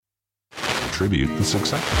contribute to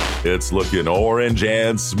success. It's looking orange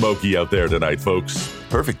and smoky out there tonight, folks.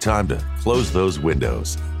 Perfect time to close those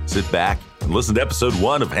windows. Sit back and listen to episode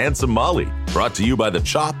 1 of Handsome Molly, brought to you by The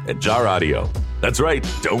Chop and Jar Audio. That's right,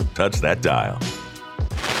 don't touch that dial.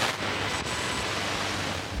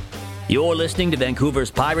 You're listening to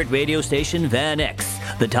Vancouver's pirate radio station, Van X.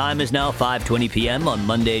 The time is now 5:20 p.m. on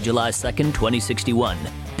Monday, July 2nd, 2061.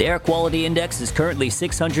 The air quality index is currently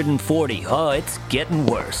 640. Oh, it's getting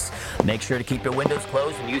worse. Make sure to keep your windows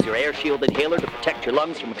closed and use your air shield inhaler to protect your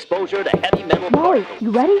lungs from exposure to heavy metal Molly, particles.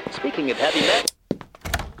 you ready? Speaking of heavy metal...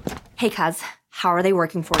 Hey, Kaz, how are they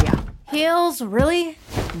working for you? Heels, really?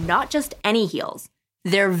 Not just any heels.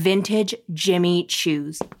 They're vintage Jimmy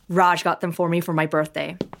shoes. Raj got them for me for my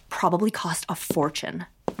birthday. Probably cost a fortune.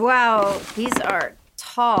 Wow, these are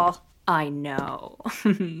tall. I know.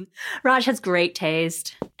 Raj has great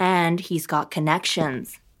taste. And he's got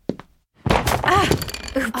connections.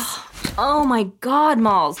 Oops. Oh my God,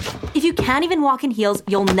 Malls. If you can't even walk in heels,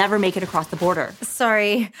 you'll never make it across the border.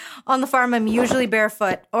 Sorry. On the farm, I'm usually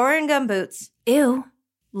barefoot or in gumboots. Ew.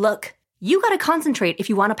 Look, you gotta concentrate if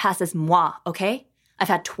you want to pass as moi, okay? I've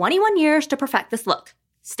had 21 years to perfect this look.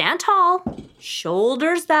 Stand tall,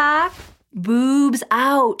 shoulders back, boobs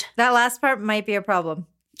out. That last part might be a problem.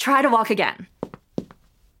 Try to walk again.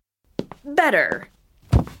 Better.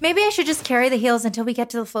 Maybe I should just carry the heels until we get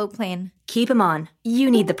to the float plane. Keep them on. You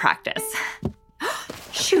need the practice.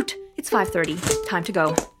 Shoot, it's 5:30. Time to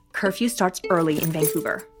go. Curfew starts early in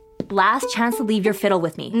Vancouver. Last chance to leave your fiddle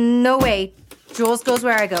with me. No way. Jules goes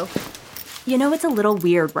where I go. You know it's a little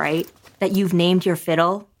weird, right? That you've named your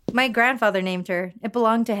fiddle? My grandfather named her. It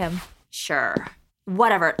belonged to him. Sure.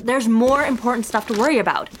 Whatever. There's more important stuff to worry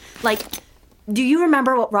about. Like, do you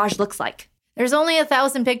remember what Raj looks like? There's only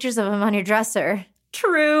 1,000 pictures of him on your dresser.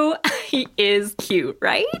 True. He is cute,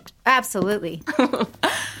 right? Absolutely.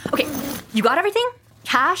 Okay, you got everything?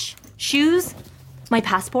 Cash? Shoes? My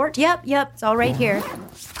passport? Yep, it's all right here.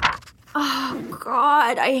 Oh,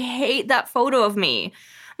 God, I hate that photo of me.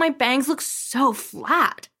 My bangs look so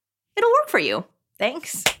flat. It'll work for you.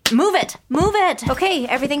 Thanks. Move it. Okay,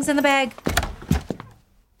 everything's in the bag.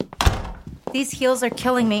 These heels are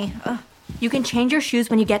killing me. Ugh. You can change your shoes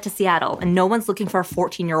when you get to Seattle, and no one's looking for a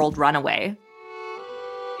 14-year-old runaway.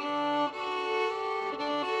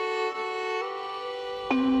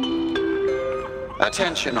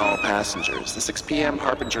 Attention all passengers. The 6 p.m.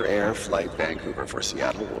 Harbinger Air flight Vancouver for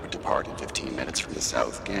Seattle will depart in 15 minutes from the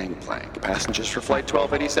south gangplank. Passengers for flight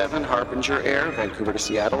 1287 Harbinger Air, Vancouver to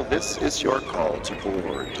Seattle, this is your call to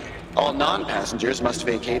board. All non-passengers must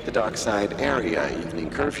vacate the dockside area.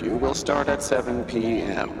 Evening curfew will start at 7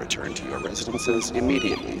 p.m. Return to your residences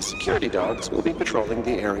immediately. Security dogs will be patrolling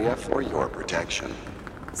the area for your protection.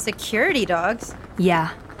 Security dogs?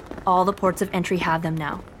 Yeah, all the ports of entry have them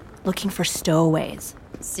now. Looking for stowaways.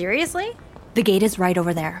 Seriously? The gate is right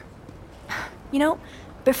over there. You know,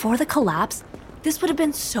 before the collapse, this would have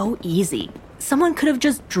been so easy. Someone could have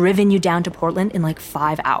just driven you down to Portland in like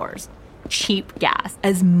 5 hours. Cheap gas,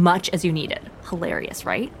 as much as you needed. Hilarious,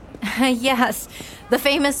 right? Yes, the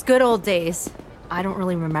famous good old days. I don't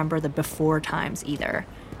really remember the before times either.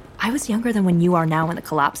 I was younger than when you are now when the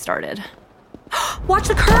collapse started. Watch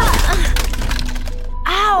the curb!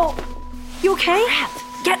 Ow! You okay?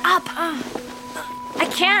 Get up! I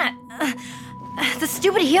can't. The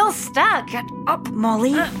stupid heel's stuck. Get up,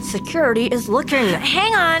 Molly. Security is looking.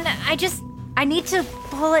 Hang on. I need to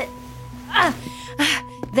pull it.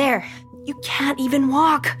 There. You can't even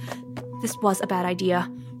walk. This was a bad idea.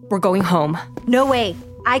 We're going home. No way.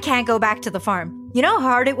 I can't go back to the farm. You know how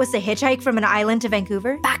hard it was to hitchhike from an island to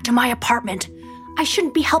Vancouver? Back to my apartment. I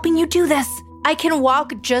shouldn't be helping you do this. I can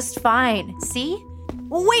walk just fine. See?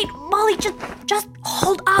 Wait, Molly, just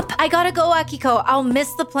hold up. I gotta go, Akiko. I'll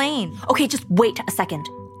miss the plane. Okay, just wait a second.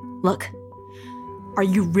 Look, are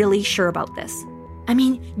you really sure about this? I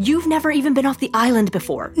mean, you've never even been off the island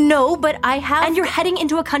before. No, but I have. And you're heading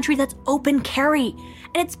into a country that's open carry.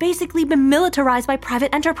 And it's basically been militarized by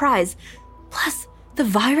private enterprise. Plus, the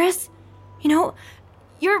virus? You know,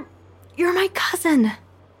 you're my cousin.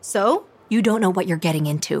 So? You don't know what you're getting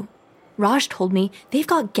into. Raj told me they've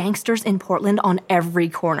got gangsters in Portland on every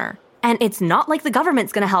corner. And it's not like the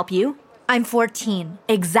government's gonna help you. I'm 14.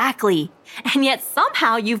 Exactly. And yet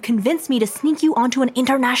somehow you've convinced me to sneak you onto an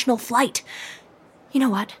international flight. You know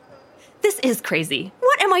what? This is crazy.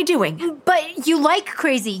 What am I doing? But you like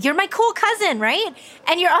crazy. You're my cool cousin, right?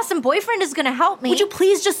 And your awesome boyfriend is gonna help me. Would you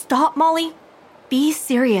please just stop, Molly? Be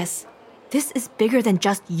serious. This is bigger than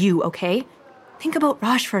just you, okay? Think about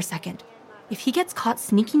Raj for a second. If he gets caught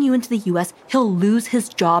sneaking you into the US, he'll lose his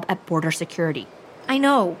job at border security. I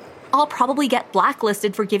know. I'll probably get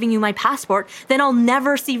blacklisted for giving you my passport, then I'll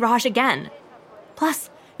never see Raj again. Plus,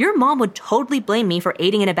 your mom would totally blame me for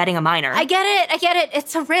aiding and abetting a minor. I get it.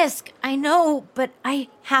 It's a risk. I know, but I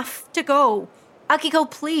have to go. Akiko,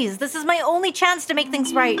 please. This is my only chance to make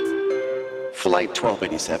things right. Flight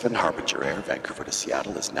 1287, Harbinger Air, Vancouver to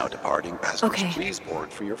Seattle, is now departing. Passengers, Okay. please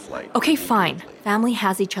board for your flight. Okay, fine. Family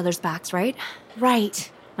has each other's backs, right?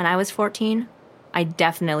 Right. When I was 14, I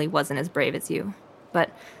definitely wasn't as brave as you. But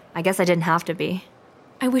I guess I didn't have to be.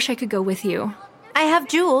 I wish I could go with you. I have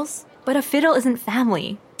Jules. But a fiddle isn't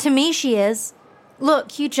family. To me, she is.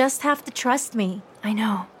 Look, you just have to trust me. I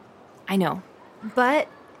know. But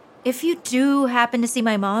if you do happen to see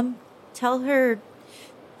my mom, tell her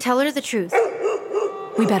the truth.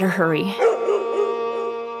 We better hurry.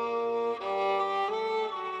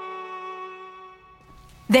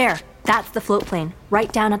 There, that's the float plane,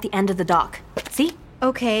 right down at the end of the dock. See?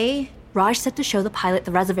 Okay. Raj said to show the pilot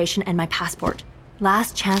the reservation and my passport.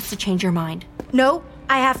 Last chance to change your mind. No,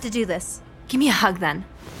 I have to do this. Give me a hug then.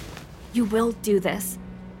 You will do this.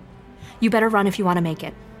 You better run if you want to make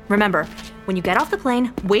it. Remember, when you get off the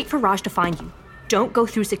plane, wait for Raj to find you. Don't go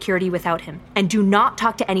through security without him. And do not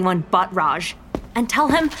talk to anyone but Raj. And tell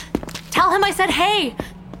him I said hey.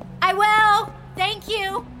 I will. Thank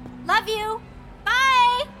you. Love you.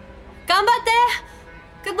 Bye. Ganbatte!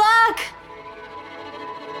 Good luck!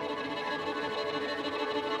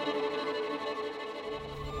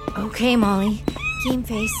 Okay, Molly. Keen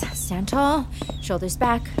face, stand tall, shoulders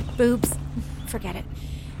back, boobs. Forget it.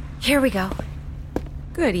 Here we go.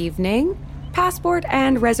 Good evening. Passport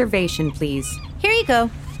and reservation, please. Here you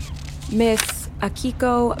go. Miss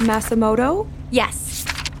Akiko Masamoto? Yes.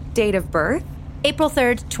 Date of birth? April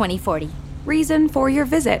 3rd, 2040. Reason for your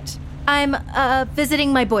visit? I'm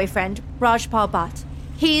visiting my boyfriend, Rajpal Bhatt.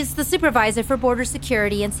 He's the supervisor for border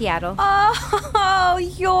security in Seattle. Oh,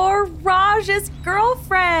 you're Raj's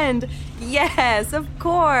girlfriend. Yes, of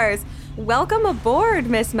course. Welcome aboard,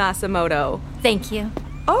 Miss Masamoto. Thank you.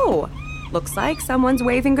 Oh, looks like someone's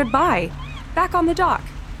waving goodbye. Back on the dock.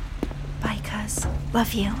 Bye, cuz.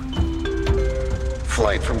 Love you.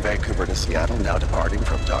 Flight from Vancouver to Seattle, now departing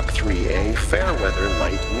from Dock 3A, fair weather,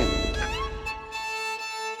 light wind.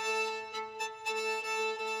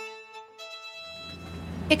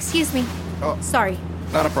 Excuse me. Oh. Sorry.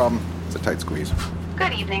 Not a problem. It's a tight squeeze.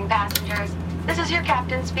 Good evening, passengers. This is your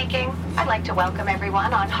captain speaking. I'd like to welcome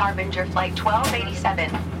everyone on Harbinger Flight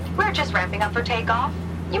 1287. We're just ramping up for takeoff.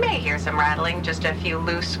 You may hear some rattling, just a few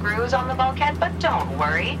loose screws on the bulkhead, but don't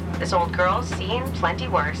worry. This old girl's seen plenty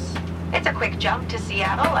worse. It's a quick jump to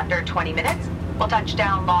Seattle, under 20 minutes. We'll touch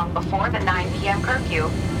down long before the 9 p.m. curfew.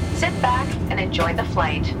 Sit back and enjoy the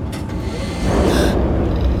flight.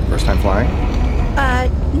 First time flying?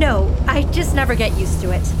 No. I just never get used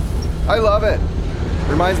to it. I love it.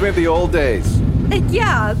 Reminds me of the old days.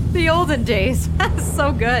 Yeah, the olden days.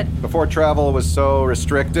 So good. Before travel was so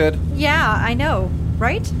restricted. Yeah, I know.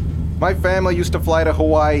 Right? My family used to fly to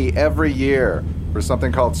Hawaii every year for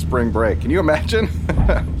something called spring break. Can you imagine?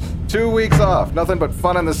 2 weeks off, nothing but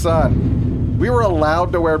fun in the sun. We were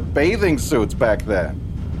allowed to wear bathing suits back then.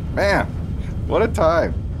 Man, what a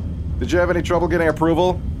time. Did you have any trouble getting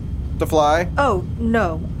approval to fly? Oh,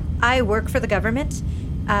 no. I work for the government,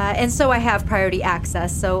 and so I have priority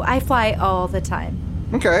access, so I fly all the time.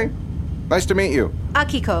 Okay. Nice to meet you.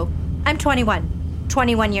 Akiko. I'm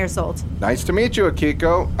 21 years old. Nice to meet you,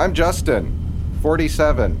 Akiko. I'm Justin,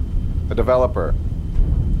 47, a developer.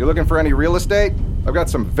 You looking for any real estate? I've got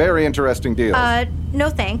some very interesting deals. No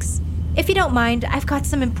thanks. If you don't mind, I've got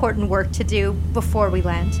some important work to do before we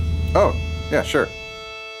land. Oh, yeah, sure.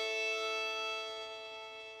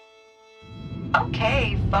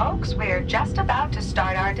 Okay, folks, we're just about to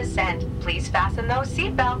start our descent. Please fasten those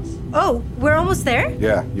seatbelts. Oh, we're almost there?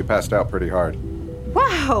 Yeah, you passed out pretty hard.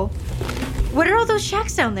 Wow! What are all those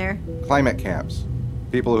shacks down there? Climate camps.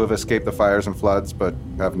 People who have escaped the fires and floods but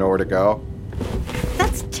have nowhere to go.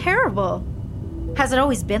 That's terrible. Has it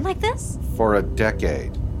always been like this? For a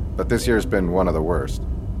decade. But this year's been one of the worst.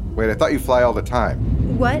 Wait, I thought you fly all the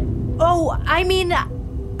time. What? Oh, I mean,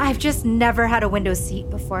 I've just never had a window seat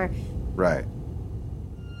before. Right.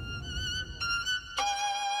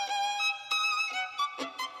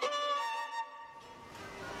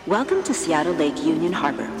 Welcome to Seattle Lake Union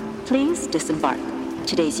Harbor. Please disembark.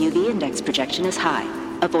 Today's UV index projection is high.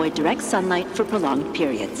 Avoid direct sunlight for prolonged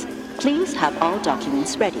periods. Please have all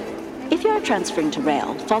documents ready. If you are transferring to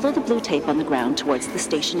rail, follow the blue tape on the ground towards the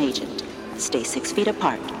station agent. Stay 6 feet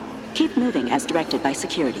apart. Keep moving as directed by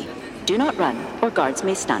security. Do not run, or guards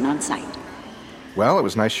may stand on site. Well, it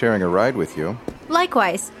was nice sharing a ride with you.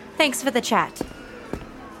 Likewise. Thanks for the chat.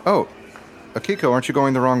 Oh, Akiko, aren't you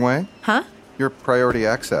going the wrong way? Huh? Your priority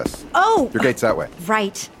access. Oh! Your gate's that way.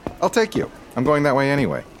 Right. I'll take you. I'm going that way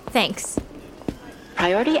anyway. Thanks.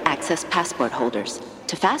 Priority access passport holders.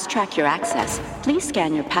 To fast-track your access, please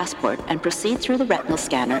scan your passport and proceed through the retinal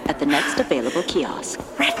scanner at the next available kiosk.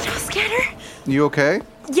 Retinal scanner? You okay?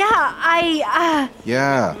 Yeah,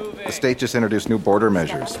 Yeah. The state just introduced new border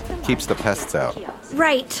measures. Keeps the pests out.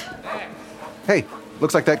 Right. Hey,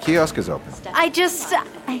 looks like that kiosk is open.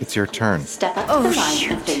 It's your turn. Step up to the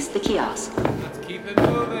line and face the kiosk.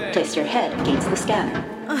 Place your head against the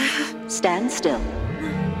scanner. Stand still.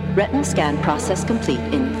 Retinal scan process complete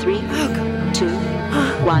in 3, 2,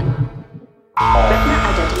 1. Retina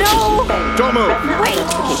identification failed. Don't move! Retina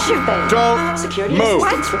identification failed. Don't Security move!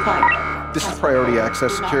 assistance required. This is priority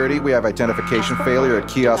access security. We have identification failure at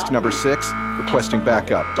kiosk number 6. Requesting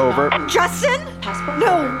backup. Over. Justin?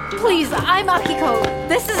 No, please, I'm Akiko.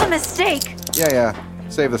 This is a mistake. Yeah.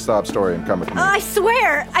 Save the sob story and come with me. I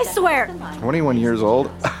swear. 21 years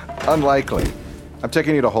old? Unlikely. I'm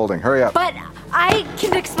taking you to holding. Hurry up. But I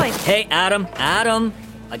can explain. Hey, Adam.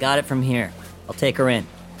 I got it from here. I'll take her in.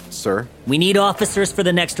 Sir? We need officers for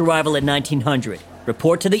the next arrival at 1900.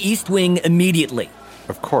 Report to the East Wing immediately.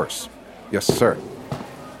 Of course. Yes, sir.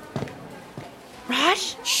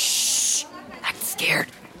 Raj? Shh. Act scared.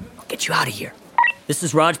 I'll get you out of here. This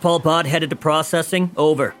is Rajpal Bhatt headed to processing.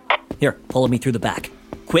 Over. Here, follow me through the back.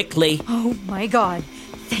 Quickly. Oh my god.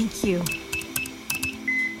 Thank you.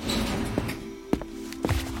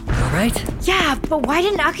 All right? Yeah, but why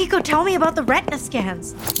didn't Akiko tell me about the retina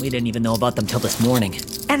scans? We didn't even know about them till this morning.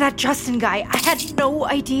 And that Justin guy, I had no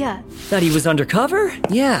idea. That he was undercover?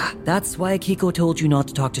 Yeah, that's why Akiko told you not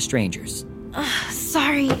to talk to strangers.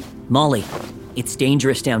 Sorry. Molly, it's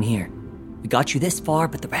dangerous down here. We got you this far,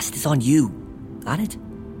 but the rest is on you. Got it?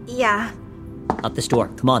 Yeah. Out this door,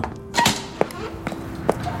 come on.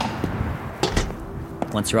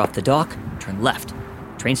 Once you're off the dock, turn left.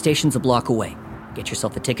 Train station's a block away. Get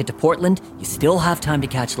yourself a ticket to Portland. You still have time to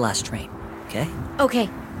catch the last train, okay? Okay.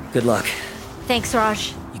 Good luck. Thanks,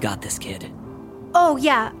 Raj. You got this, kid. Oh,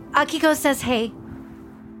 yeah. Akiko says hey.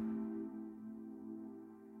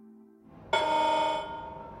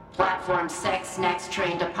 Platform 6, next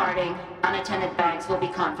train departing. Unattended bags will be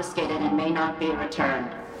confiscated and may not be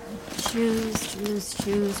returned. Shoes.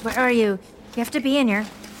 Where are you? You have to be in here.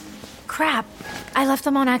 Crap. I left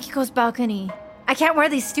them on Akiko's balcony. I can't wear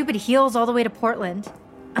these stupid heels all the way to Portland.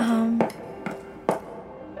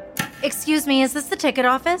 Excuse me, is this the ticket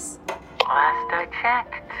office? Last I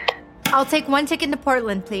checked. I'll take one ticket to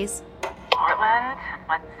Portland, please. Portland?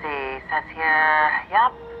 Let's see. Says here,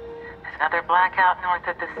 yep. There's another blackout north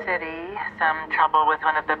of the city. Some trouble with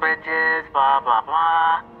one of the bridges, blah, blah,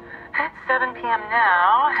 blah. It's 7 p.m.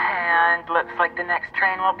 now, and looks like the next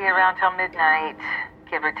train won't be around till midnight.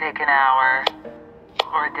 Give or take an hour.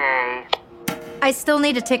 Or a day. I still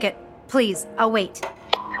need a ticket. Please, I'll wait.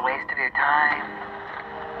 It's a waste of your time.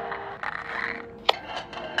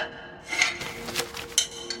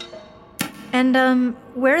 And,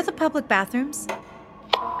 where are the public bathrooms?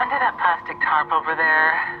 Under that plastic tarp over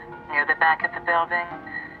there, near the back of the building.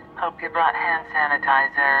 Hope you brought hand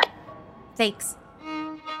sanitizer. Thanks.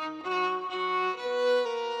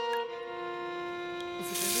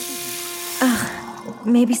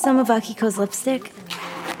 Maybe some of Akiko's lipstick?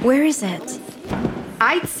 Where is it?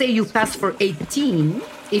 I'd say you pass for 18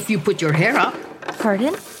 if you put your hair up.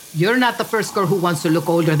 Pardon? You're not the first girl who wants to look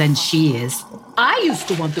older than she is. I used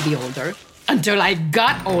to want to be older until I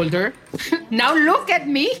got older. Now look at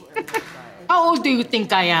me. How old do you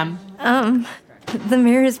think I am? The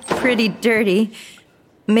mirror's pretty dirty.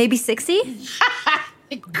 Maybe 60?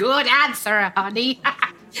 Good answer, honey.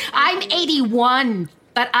 I'm 81,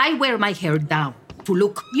 but I wear my hair down to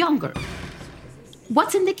look younger.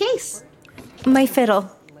 What's in the case? My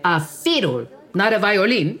fiddle. A fiddle, not a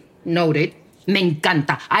violin. Noted. Me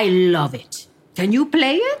encanta. I love it. Can you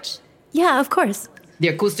play it? Yeah, of course. The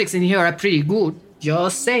acoustics in here are pretty good.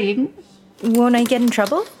 Just saying. Won't I get in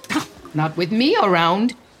trouble? Not with me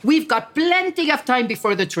around. We've got plenty of time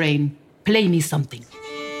before the train. Play me something.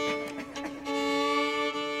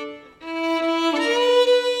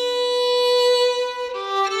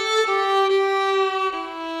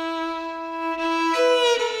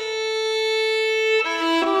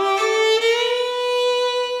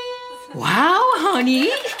 Wow,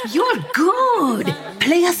 honey, you're good.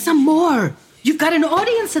 Play us some more. You've got an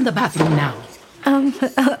audience in the bathroom now.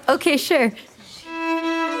 Okay, sure.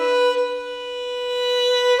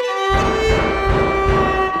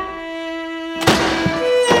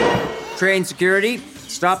 Train security,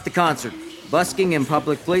 stop the concert. Busking in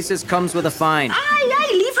public places comes with a fine. Aye,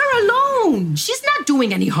 leave her June, she's not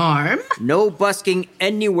doing any harm. No busking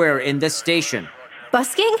anywhere in this station.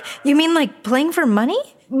 Busking? You mean like playing for money?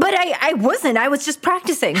 But I wasn't. I was just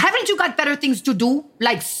practicing. Haven't you got better things to do?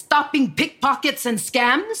 Like stopping pickpockets and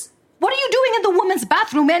scams? What are you doing in the women's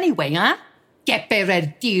bathroom anyway, huh? Que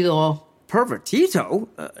pervertido. Pervertido?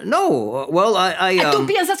 No, well, I ¿Tú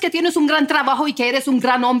piensas que tienes un gran trabajo y que eres un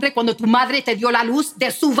gran hombre cuando tu madre te dio la luz de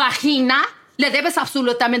su vagina? Le debes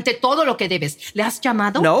absolutamente todo lo que debes. ¿Le has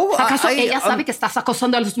llamado? No, ¿Acaso ella sabe que estás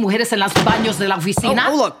acosando a las mujeres en los baños de la oficina?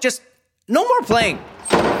 Oh, look, just no more playing.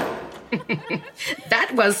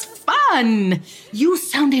 That was fun. You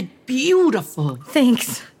sounded beautiful.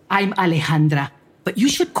 Thanks. I'm Alejandra, but you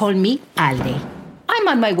should call me Ale. I'm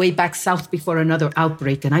on my way back south before another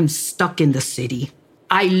outbreak, and I'm stuck in the city.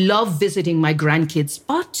 I love visiting my grandkids,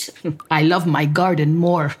 but I love my garden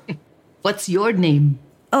more. What's your name?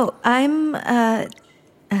 Oh, I'm,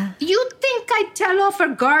 You think I'd tell off a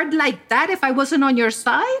guard like that if I wasn't on your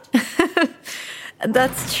side?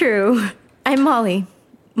 That's true. I'm Molly.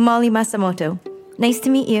 Molly Masamoto. Nice to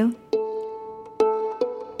meet you.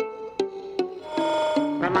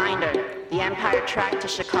 Reminder, the Empire track to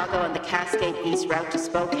Chicago and the Cascade East route to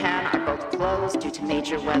Spokane are both closed due to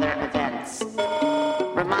major weather events.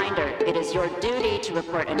 Reminder, it is your duty to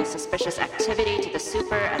report any suspicious activity to the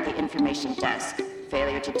super at the information desk.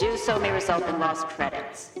 Failure to do so may result in lost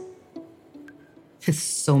credits.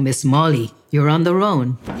 So, Miss Molly, you're on the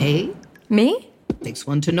own, hey? Me? Takes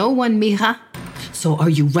one to know one, mija. So are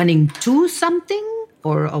you running to something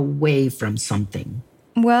or away from something?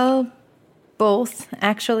 Well, both,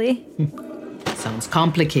 actually. Sounds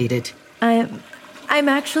complicated. I'm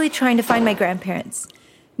actually trying to find my grandparents.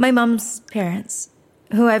 My mom's parents,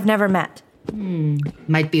 who I've never met.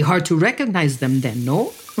 Might be hard to recognize them then,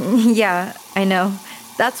 no? Yeah, I know.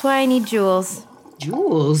 That's why I need jewels.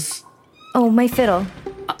 Jewels? Oh, my fiddle.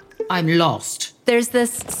 I'm lost. There's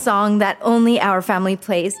this song that only our family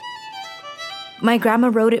plays. My grandma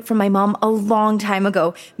wrote it for my mom a long time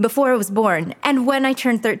ago, before I was born. And when I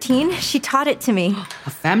turned 13, she taught it to me. A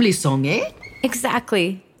family song, eh?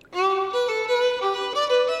 Exactly.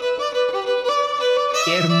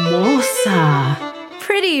 Hermosa.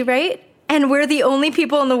 Pretty, right? And we're the only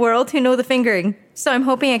people in the world who know the fingering. So I'm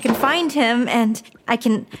hoping I can find him and I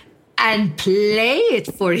can... And play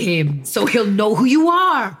it for him, so he'll know who you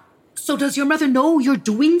are. So does your mother know you're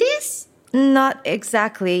doing this? Not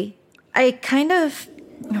exactly. I kind of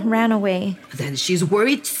ran away. Then she's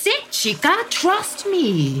worried sick, chica. Trust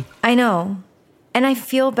me. I know. And I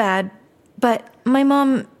feel bad. But my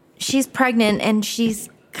mom, she's pregnant and she's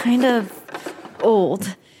kind of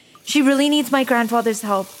old. She really needs my grandfather's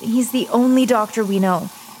help. He's the only doctor we know.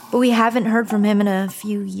 But we haven't heard from him in a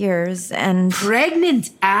few years, and... Pregnant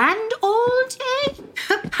and old, eh?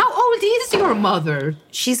 How old is your mother?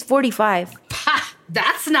 She's 45. Pah,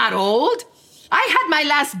 that's not old. I had my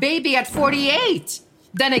last baby at 48.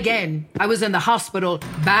 Then again, I was in the hospital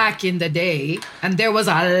back in the day, and there was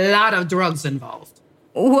a lot of drugs involved.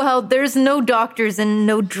 Well, there's no doctors and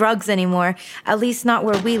no drugs anymore, at least not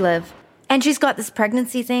where we live. And she's got this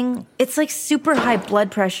pregnancy thing. It's like super high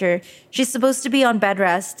blood pressure. She's supposed to be on bed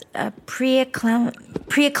rest. Preeclampsia.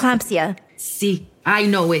 See, I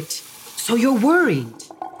know it. So you're worried.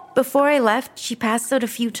 Before I left, she passed out a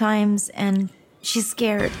few times, and she's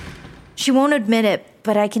scared. She won't admit it,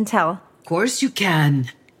 but I can tell. Of course you can.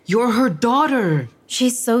 You're her daughter.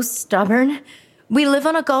 She's so stubborn. We live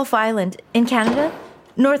on a Gulf island in Canada,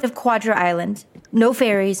 north of Quadra Island. No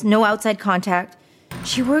ferries, no outside contact.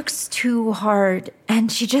 She works too hard, and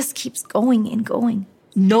she just keeps going and going.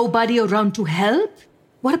 Nobody around to help?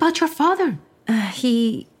 What about your father?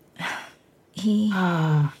 He...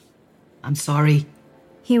 I'm sorry.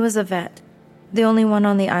 He was a vet, the only one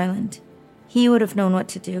on the island. He would have known what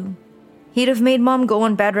to do. He'd have made Mom go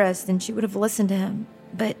on bed rest, and she would have listened to him.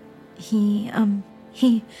 But he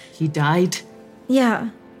died?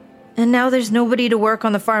 Yeah. And now there's nobody to work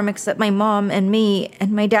on the farm except my mom and me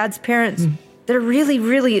and my dad's parents. They're really,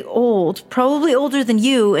 really old. Probably older than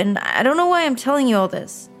you, and I don't know why I'm telling you all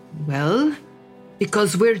this. Well,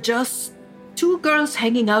 because we're just two girls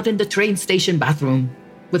hanging out in the train station bathroom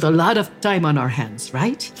with a lot of time on our hands,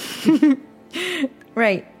 right?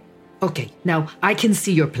 Right. Okay, now I can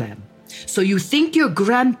see your plan. So you think your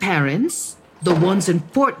grandparents, the ones in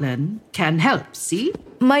Portland, can help, see?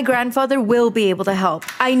 My grandfather will be able to help.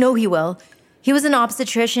 I know he will. He was an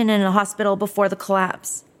obstetrician in a hospital before the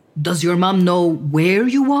collapse. Does your mom know where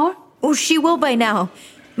you are? Oh, she will by now.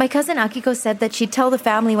 My cousin Akiko said that she'd tell the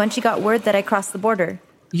family when she got word that I crossed the border.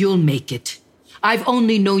 You'll make it. I've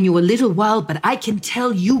only known you a little while, but I can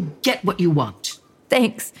tell you get what you want.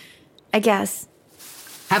 Thanks. I guess.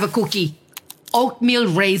 Have a cookie. oatmeal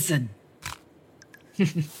raisin.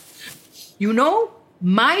 You know,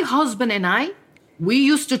 my husband and I, we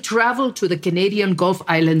used to travel to the Canadian Gulf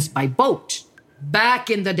Islands by boat. Back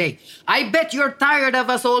in the day. I bet you're tired of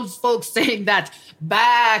us old folks saying that.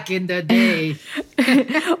 Back in the day.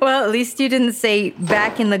 Well, at least you didn't say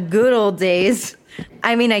back in the good old days.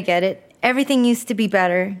 I mean, I get it. Everything used to be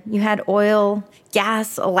better. You had oil,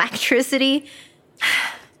 gas, electricity.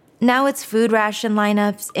 Now it's food ration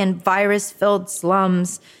lineups and virus-filled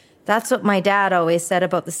slums. That's what my dad always said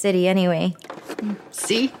about the city anyway.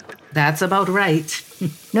 See? That's about right.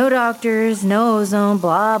 No doctors, no ozone,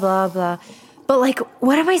 blah, blah, blah. But, like,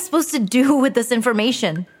 what am I supposed to do with this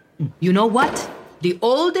information? You know what? The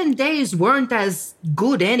olden days weren't as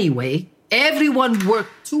good anyway. Everyone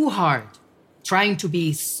worked too hard, trying to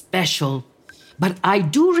be special. But I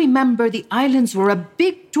do remember the islands were a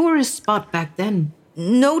big tourist spot back then.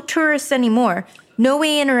 No tourists anymore. No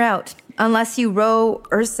way in or out, unless you row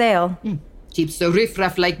or sail. Keeps the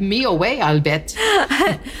riffraff like me away, I'll bet.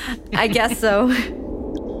 I guess so.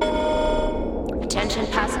 Attention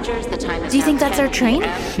passengers, the time is Do you think that's our train?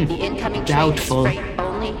 The incoming Doubtful. train is freight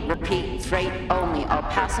only. Repeat, freight only. All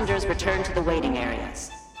passengers return to the waiting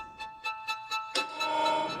areas.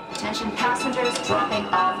 Attention passengers, dropping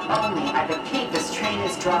off only. I repeat, this train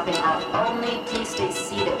is dropping off only. Please stay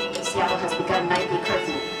seated. Seattle has begun nightly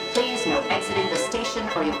curfew. Please no exiting the station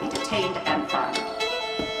or you'll be detained and fined.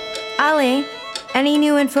 Ale, any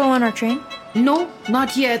new info on our train? No,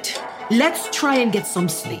 not yet. Let's try and get some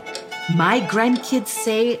sleep. My grandkids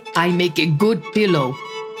say I make a good pillow.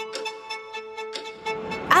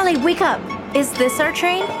 Ale, wake up. Is this our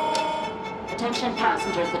train? Attention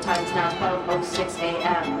passengers, the time is now 12:06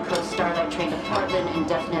 a.m. Coast Starlight train to Portland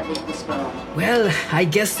indefinitely postponed. Well, I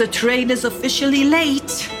guess the train is officially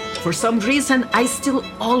late. For some reason, I still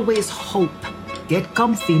always hope. Get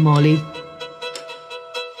comfy, Molly.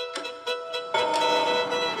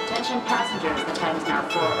 Attention passengers, the time is now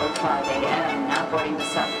 4:05 a.m. Now boarding the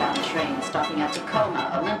southbound train, stopping at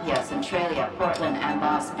Tacoma, Olympia, Centralia, Portland, and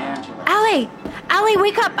Los Angeles. Ale,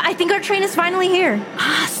 wake up. I think our train is finally here.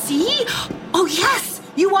 Ah, see? Oh, yes!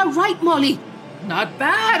 You are right, Molly. Not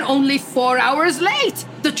bad, only 4 hours late.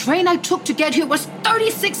 The train I took to get here was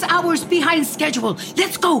 36 hours behind schedule.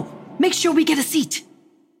 Let's go. Make sure we get a seat.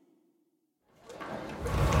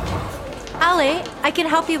 Ale, I can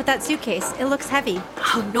help you with that suitcase. It looks heavy.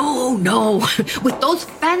 Oh, no. With those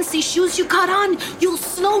fancy shoes you got on, you'll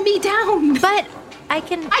slow me down. But I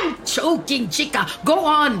can... I'm joking, chica. Go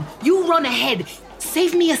on. You run ahead.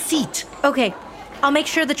 Save me a seat. Okay, I'll make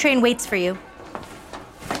sure the train waits for you.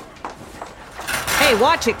 Hey,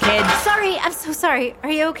 watch it, kid. Sorry, I'm so sorry.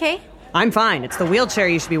 Are you okay? I'm fine. It's the wheelchair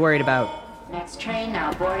you should be worried about. Next train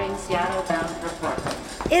now boarding Seattle bound for Portland.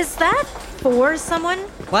 Is that for someone?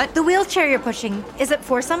 What? The wheelchair you're pushing, is it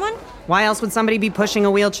for someone? Why else would somebody be pushing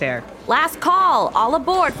a wheelchair? Last call. All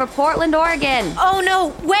aboard for Portland, Oregon. Oh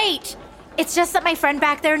no, wait! It's just that my friend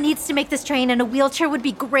back there needs to make this train and a wheelchair would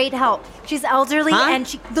be great help. She's elderly and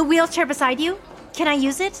the wheelchair beside you, can I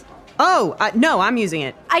use it? Oh, no, I'm using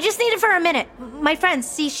it. I just need it for a minute. My friend,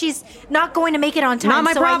 see, she's not going to make it on time. Not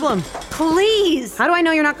my problem. Please. How do I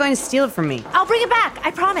know you're not going to steal it from me? I'll bring it back, I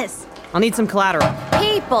promise. I'll need some collateral.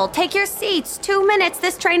 People, take your seats. 2 minutes.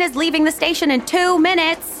 This train is leaving the station in 2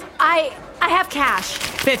 minutes. I have cash.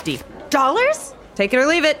 $50. Dollars? Take it or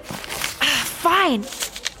leave it. Fine.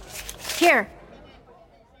 Here.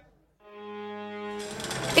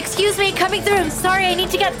 Excuse me, coming through. Sorry, I need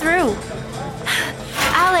to get through.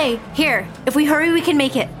 Ale, here. If we hurry, we can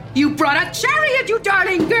make it. You brought a chariot, you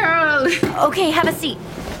darling girl. Okay, have a seat.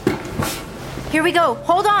 Here we go.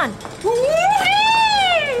 Hold on.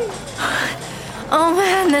 Oh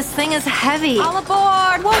man, this thing is heavy. All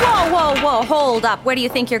aboard. Whoa. Hold up. Where do you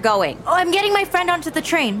think you're going? Oh, I'm getting my friend onto the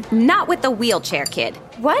train. Not with the wheelchair, kid.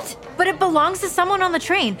 What? But it belongs to someone on the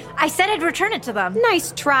train. I said I'd return it to them.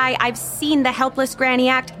 Nice try. I've seen the Helpless Granny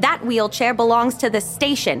Act. That wheelchair belongs to the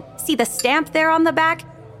station. See the stamp there on the back?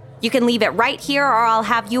 You can leave it right here or I'll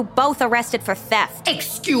have you both arrested for theft.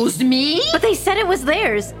 Excuse me? But they said it was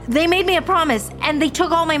theirs. They made me a promise and they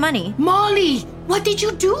took all my money. Molly, what did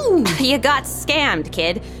you do? You got scammed,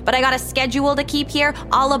 kid. But I got a schedule to keep here.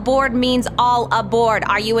 All aboard means all aboard.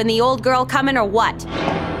 Are you and the old girl coming or what?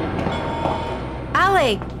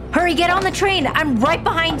 Ale, hurry, get on the train. I'm right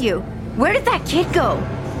behind you. Where did that kid go?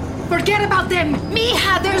 Forget about them.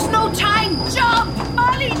 Mija, there's no time. Jump!